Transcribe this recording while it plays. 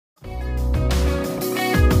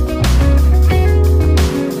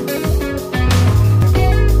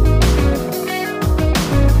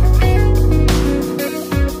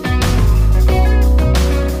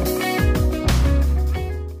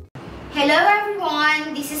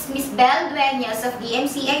everyone! This is Miss Jobelle Dueños of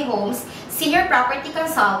DMCI Homes, Senior Property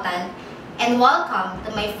Consultant, and welcome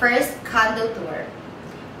to my first condo tour.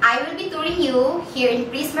 I will be touring you here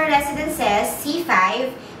in Prisma Residences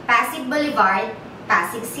C5, Pasig Boulevard,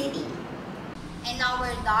 Pasig City. And now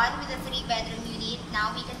we're done with the 3-bedroom unit.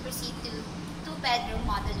 Now we can proceed to 2-bedroom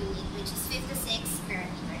model unit, which is 56 square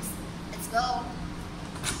meters. Let's go!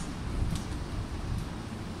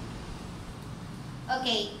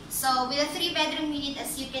 Okay, so with a 3-bedroom unit,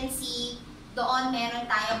 as you can see, doon meron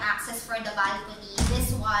tayong access for the balcony.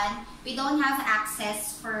 This one, we don't have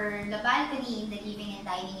access for the balcony in the living and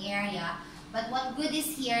dining area. But what good is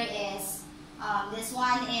here is, this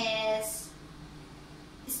one is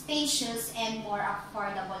spacious and more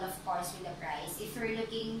affordable, of course, with the price. If you're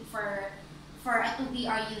looking for a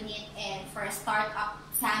 2BR unit and for a startup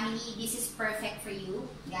family, this is perfect for you,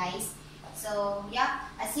 guys. So, yeah,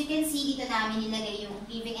 as you can see, dito namin nilagay yung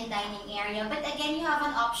living and dining area. But again, you have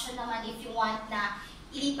an option naman if you want na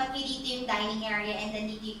ilipat nyo dito yung dining area and then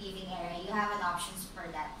dito yung living area. You have an option for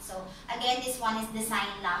that. So, again, this one is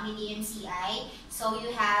design lang ni DMCI. So, you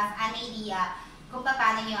have an idea kung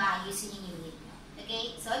paano nyo aayusin yung unit nyo.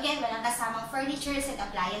 Okay? So, again, walang kasamang furnitures and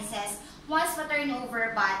appliances. Once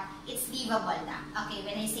ma-turnover, but it's livable na. Okay,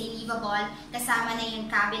 when I say livable, kasama na yung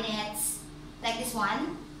cabinets, like this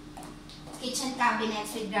one. Kitchen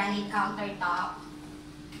cabinets with granite countertop.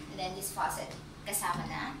 And then this faucet, kasama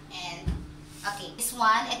na. And, okay, this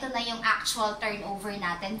one, ito na yung actual turnover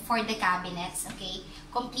natin for the cabinets, okay?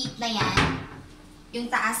 Complete na yan. Yung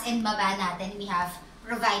taas and baba natin, we have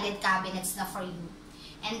provided cabinets na for you.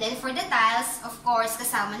 And then for the tiles, of course,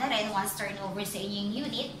 kasama na rin once turnover sa inyong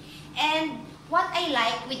unit. And what I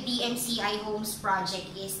like with DMCI Homes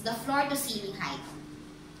project is the floor-to-ceiling height.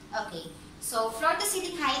 Okay. So,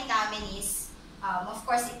 floor-to-ceiling height namin is, of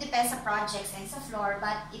course, it depends sa projects and sa floor,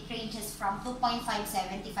 but it ranges from 2.75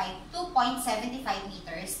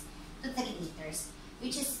 meters to 3 meters,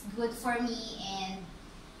 which is good for me. And,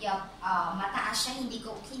 yeah, mataas siya, hindi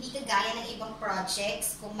kagaya ng ibang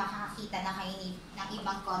projects kung makakakita na kayo ng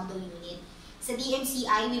ibang condo unit. Sa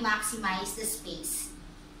DMCI, we maximize the space.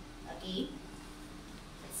 Okay?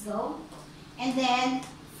 Let's go. And then,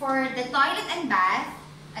 for the toilet and bath,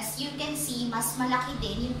 as you can see, mas malaki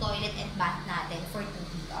din yung toilet and bath natin for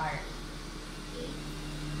 2BR. Okay.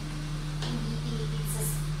 Hindi tinipid sa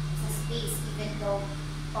space, even though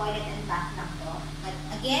toilet and bath lang to. But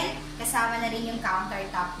again, kasama na rin yung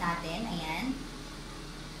countertop natin. Ayan.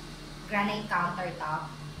 Granite countertop.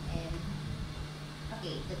 And,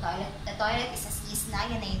 okay, the toilet is as is na.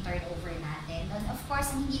 Yan na yung turnover natin. And of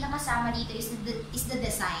course, ang hindi na kasama dito is the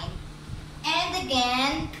design. And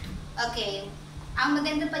again, okay, ang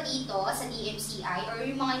maganda pa dito sa DMCI or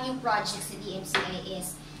yung mga new projects sa DMCI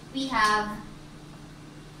is we have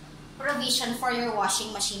provision for your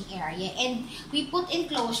washing machine area. And we put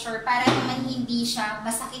enclosure para naman hindi siya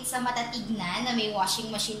masakit sa mata tignan na may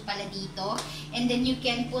washing machine pala dito. And then you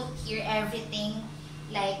can put here everything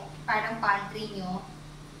like parang pantry nyo.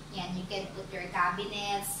 Yan, you can put your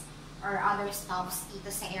cabinets or other stuffs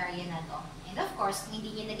dito sa area na to. And of course, kung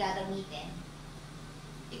hindi nyo nagagamitin,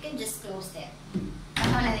 you can just close it.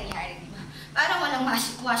 Ano wala nangyari, diba? Parang walang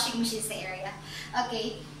washing machine sa area.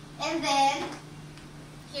 Okay. And then,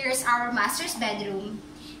 here's our master's bedroom.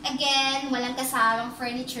 Again, walang kasamang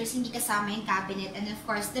furnitures, hindi kasama yung cabinet. And of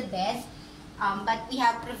course, the bed. But we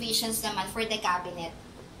have provisions naman for the cabinet.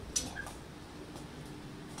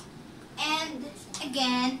 And,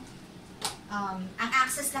 again, ang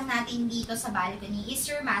access lang natin dito sa balcony is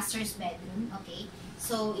your master's bedroom. Okay.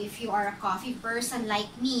 So, if you are a coffee person like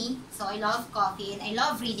me, so I love coffee and I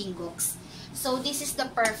love reading books. So, this is the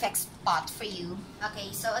perfect spot for you. Okay,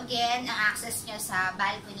 so again, ang access nyo sa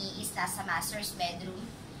balcony is nasa master's bedroom,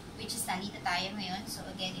 which is nandito tayo ngayon. So,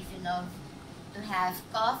 again, if you love to have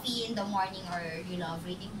coffee in the morning or you love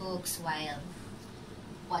reading books while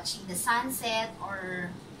watching the sunset or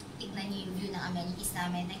tignan nyo yung view ng amenities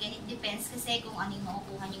namin. Again, it depends kasi kung ano yung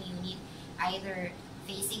makukuha yung unit. Either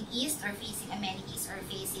facing east or facing amenities or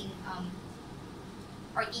facing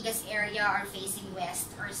Ortigas area or facing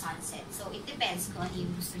west or sunset. So, it depends kung ano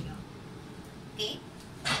yung gusto nyo. Okay?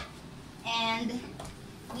 And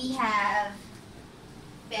we have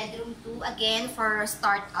bedroom 2 again for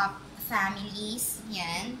startup families.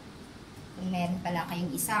 Yan. Kung meron pala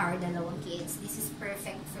kayong isa or dalawang kids, this is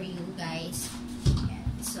perfect for you guys. Yan.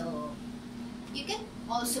 So, you can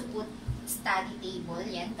also put study table,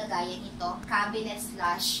 yan, kagaya nito, cabinet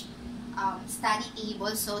slash study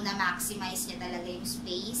table, so na-maximize niya talaga yung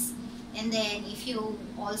space. And then, if you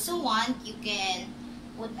also want, you can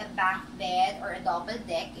put a bunk bed or a double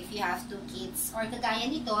deck if you have 2 kids. Or kagaya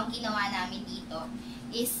nito, ang ginawa namin dito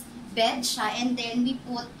is bed siya and then we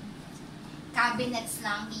put cabinets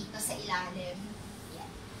lang dito sa ilalim. Yan.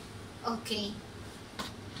 Okay.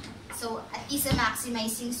 So, at least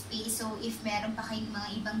maximizing space. So, if meron pa kayong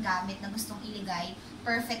mga ibang gamit na gustong iligay,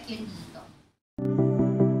 perfect yun dito.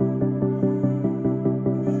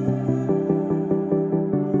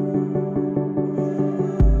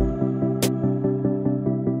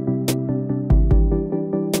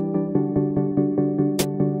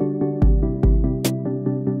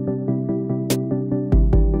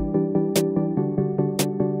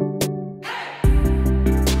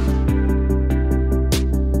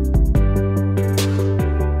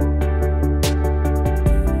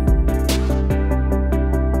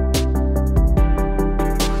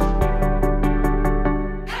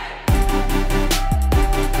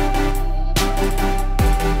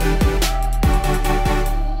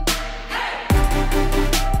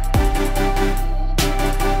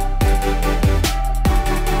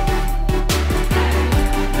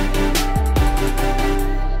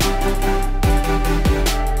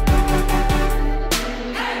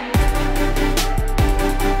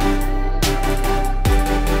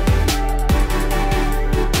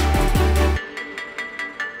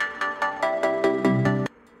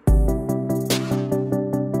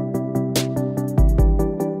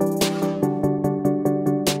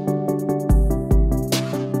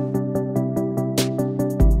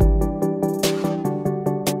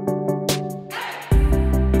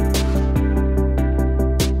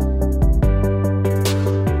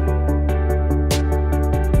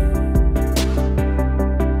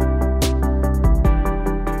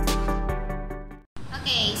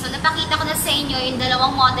 Yung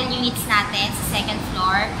dalawang model units natin sa second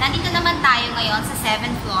floor. Nandito naman tayo ngayon sa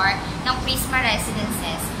 7th floor ng Prisma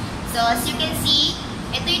Residences. So, as you can see,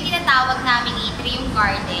 ito yung tinatawag naming atrium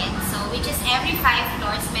garden. So, which is every 5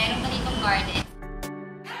 floors, meron ganitong garden.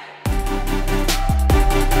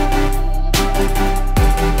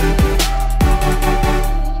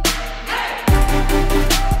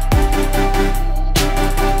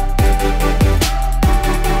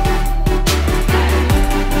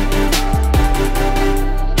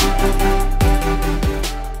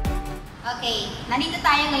 Nandito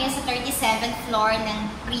tayo ngayon sa 37th floor ng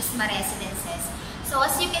Prisma Residences. So,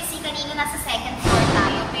 as you can see, kanina nasa 2nd floor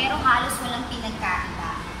tayo, pero halos walang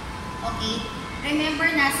pinagkaiba. Okay?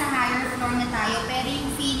 Remember, nasa higher floor na tayo, pero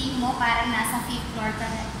yung feeling mo parang nasa 5th floor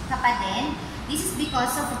ka pa din. This is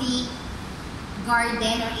because of the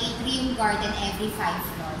garden or atrium garden every 5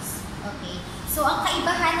 floors. Okay? So, ang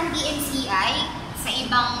kaibahan ng DMCI sa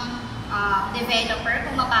ibang developer,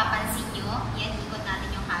 kung mapapansin nyo, yan, ikot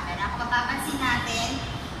natin yung camera. Kung mapapansin natin,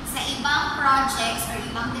 sa ibang projects or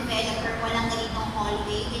ibang developer, walang ganitong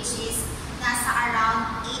hallway, which is nasa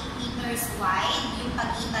around 8 meters wide yung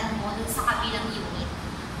pagitan mo dun sa kabilang unit.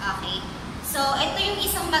 Okay? So, ito yung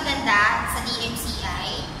isang maganda sa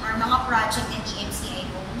DMCI or mga project ng DMCI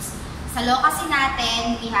Homes. Sa location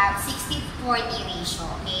natin, we have 60-40 ratio.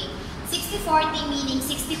 Okay? 60-40 meaning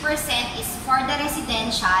 60% is for the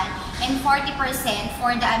residential and 40%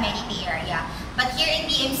 for the amenity area. But here in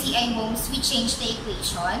DMCI Homes, we change the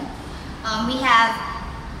equation. We have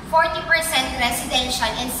 40% residential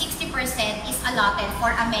and 60% is allotted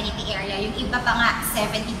for amenity area. Yung iba pa nga,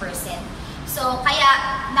 70%. So, kaya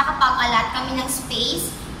nakapag-allot kami ng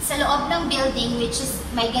space sa loob ng building which is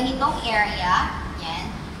may ganitong area. Yan.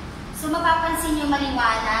 So, mapapansin nyo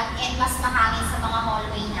maliwanag and mas mahangin sa mga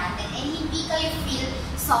hallway natin and hindi kayo feel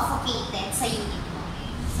suffocated sa unit mo.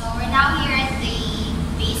 So, we're now here at the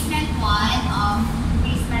basement 1 of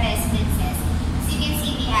Prisma Residences. As you can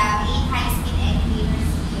see, we have 8 high-speed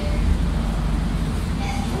elevators here.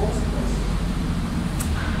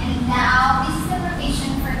 And now, this is the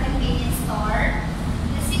provision for convenience store.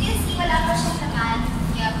 As you can see, wala pa siyang laman.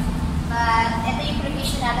 Yep. But ito yung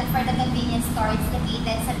provision natin for the convenience store. It's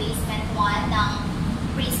located sa basement 1 ng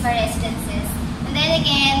Prisma Residences. And then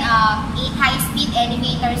again, 8 high-speed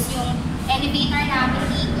elevators. Yung elevator namin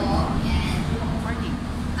dito. Yan.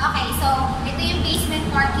 Okay, so ito yung basement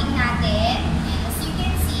parking natin. And as you can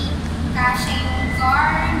see, kasha yung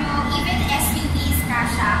car nyo, even SUVs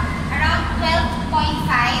kasha. Around 12.5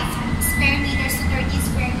 square meters to 30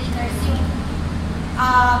 square meters yung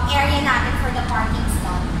area natin for the parking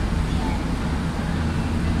slot.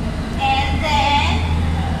 And then,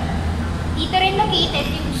 dito rin located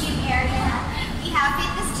yung gym area. We have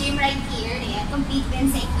fitness gym right here. Yeah, complete din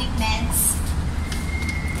sa equipments.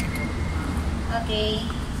 Okay.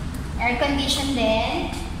 Air condition din.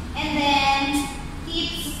 And then,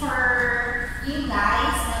 tips for you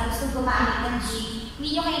guys na gusto gumamit ng gym.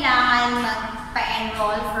 Hindi nyo kailangan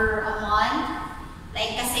magpa-enroll for a month.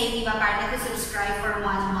 Like, kasi di ba parang subscribe for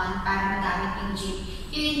 1 month para magamit yung gym.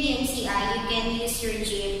 Yung DMCI, you can use your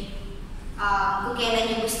gym kung kailan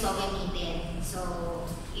nyo gusto gamitin. So,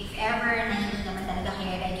 if ever na hindi naman talaga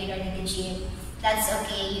kayo regular na gym, that's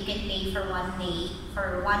okay. You can pay for 1 day,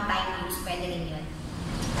 for one-time use. Pwede rin yun.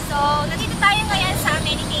 So, nandito tayo ngayon sa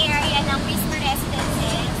amenity area ng Prisma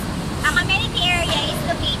Residences. Ang amenity area is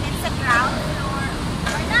located sa ground floor,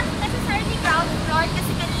 or not necessarily ground floor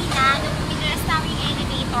kasi kanina, nung pinrest namin yung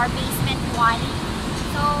elevator, basement 1.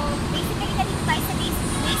 So, basically, nandito tayo sa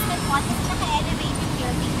basement 1 kasi naka-elevate yung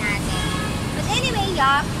building natin. But anyway,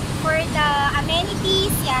 yeah, for the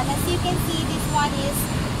amenities, yan, as you can see, this one is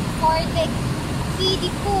for the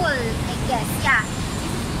kiddie pool, I guess, yeah.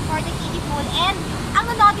 This is for the kiddie pool. And, ang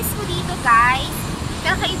na-notice ko dito, guys,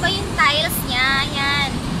 kakaiba yung tiles niya, yan.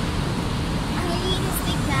 Ang linis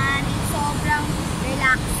tignan, and sobrang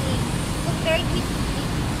relaxing. Compared with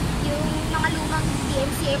yung mga lumang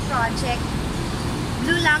DMCI project,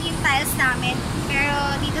 blue lang yung tiles namin,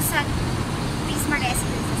 pero dito sa Prisma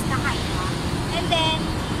Residences, kakaiba. And then,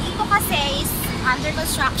 ito kasi is under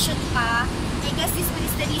construction pa. I guess this one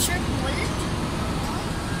is the leisure pool.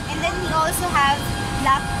 And then we also have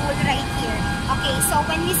lap pool right here. Okay, so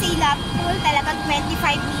when we say lap pool, talagang 25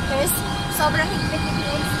 meters. Sobrang higpit yung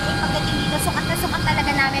DMCI. Pagdating dito, sukat na sukat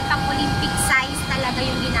talaga namin. Pang Olympic size talaga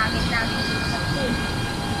yung ginamit namin dito sa pool.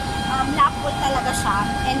 Lap pool talaga siya.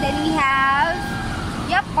 And then we have,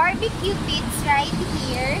 yep, barbecue pits right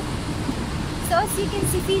here. So as you can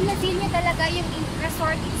see, feel niya talaga yung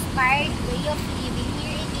resort-inspired way of living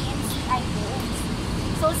here in DMCI Homes.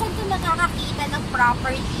 So saan ito nakakakita ng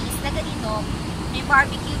properties na ganito? May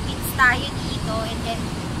barbecue pits tayo dito, and then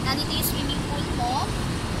nandito yung swimming pool mo.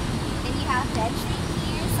 Then you have bench right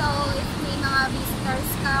here. So if may mga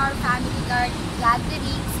visitors ka or family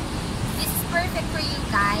gatherings, this is perfect for you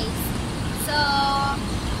guys. So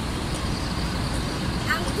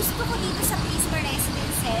ang gusto ko dito sa Prisma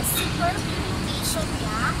Residences, super location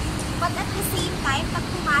niya, but at the same time, pag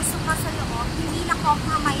pumasok ka sa loob, hindi na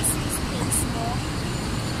compromise yung space mo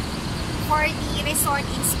for the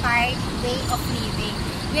resort-inspired way of living,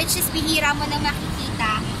 which is bihira mo na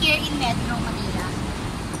makikita here in Metro Manila.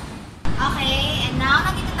 Okay, and now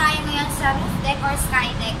nandito tayo ngayon sa roof deck or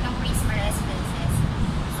sky deck ng Prisma Residences.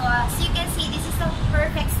 So as you can see, this is the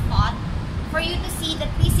perfect spot for you to see the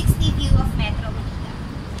 360 view of Metro Manila.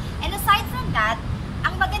 And aside from that,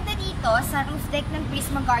 ang maganda dito sa roof deck ng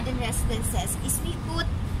Prisma Garden Residences is we put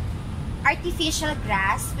artificial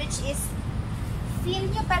grass, which is feel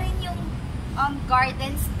nyo pa rin yung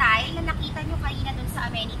garden style na nakita nyo kanina dun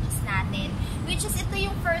sa amenities natin. Which is ito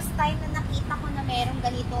yung first time na nakita ko na merong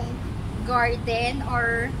ganitong garden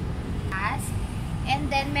or grass.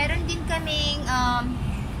 And then meron din kaming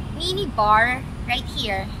mini bar right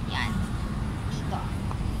here. Yan.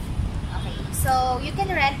 So, you can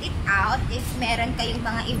rent it out if meron kayong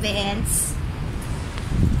mga events.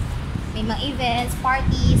 May mga events,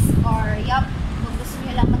 parties, or yup, kung gusto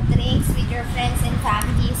nyo lang mag-drinks with your friends and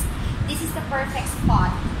families, this is the perfect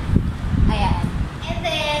spot. Ayan. And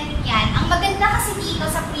then, yan. Ang maganda kasi dito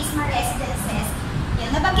sa Prisma Residences,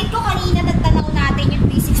 yan, nabanggit ko kanina, nagtanaw natin yung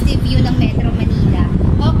 360 view ng Metro Manila.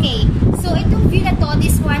 Okay. So, itong view na to,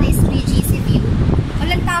 this one is 3GC view.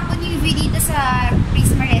 Walang tapon yung view dito sa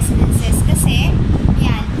Prisma Residences kasi,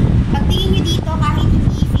 yan, pagtingin nyo dito kahit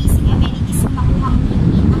hindi facing amenities yung makuha mo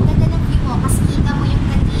yung ang ganda ng view mo kasi kita mo yung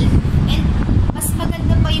talim, and mas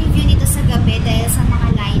maganda pa yung view nito sa gabi dahil sa mga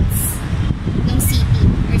lights ng city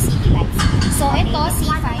or city lights. So, okay, ito,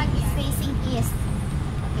 C5 is facing east.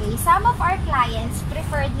 Okay, some of our clients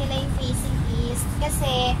preferred nila yung facing east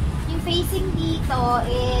kasi yung facing dito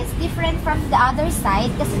is different from the other side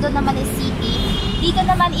kasi doon naman is city. Dito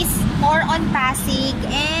naman is more on Pasig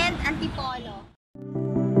and Antipolo.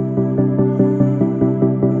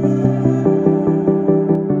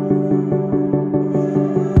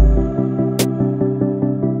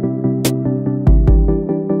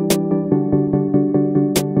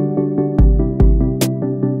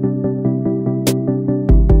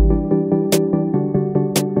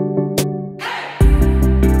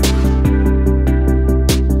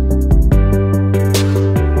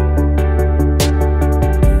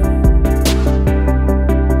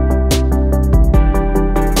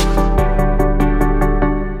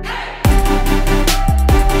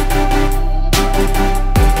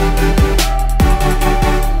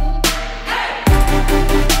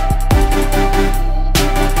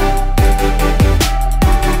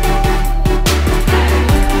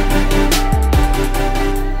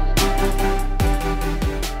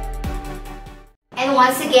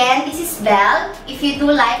 Once again, this is bell. If you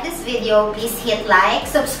do like this video, please hit like,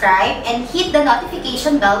 subscribe, and hit the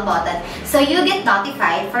notification bell button so you get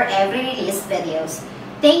notified for every released videos.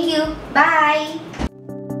 Thank you. Bye!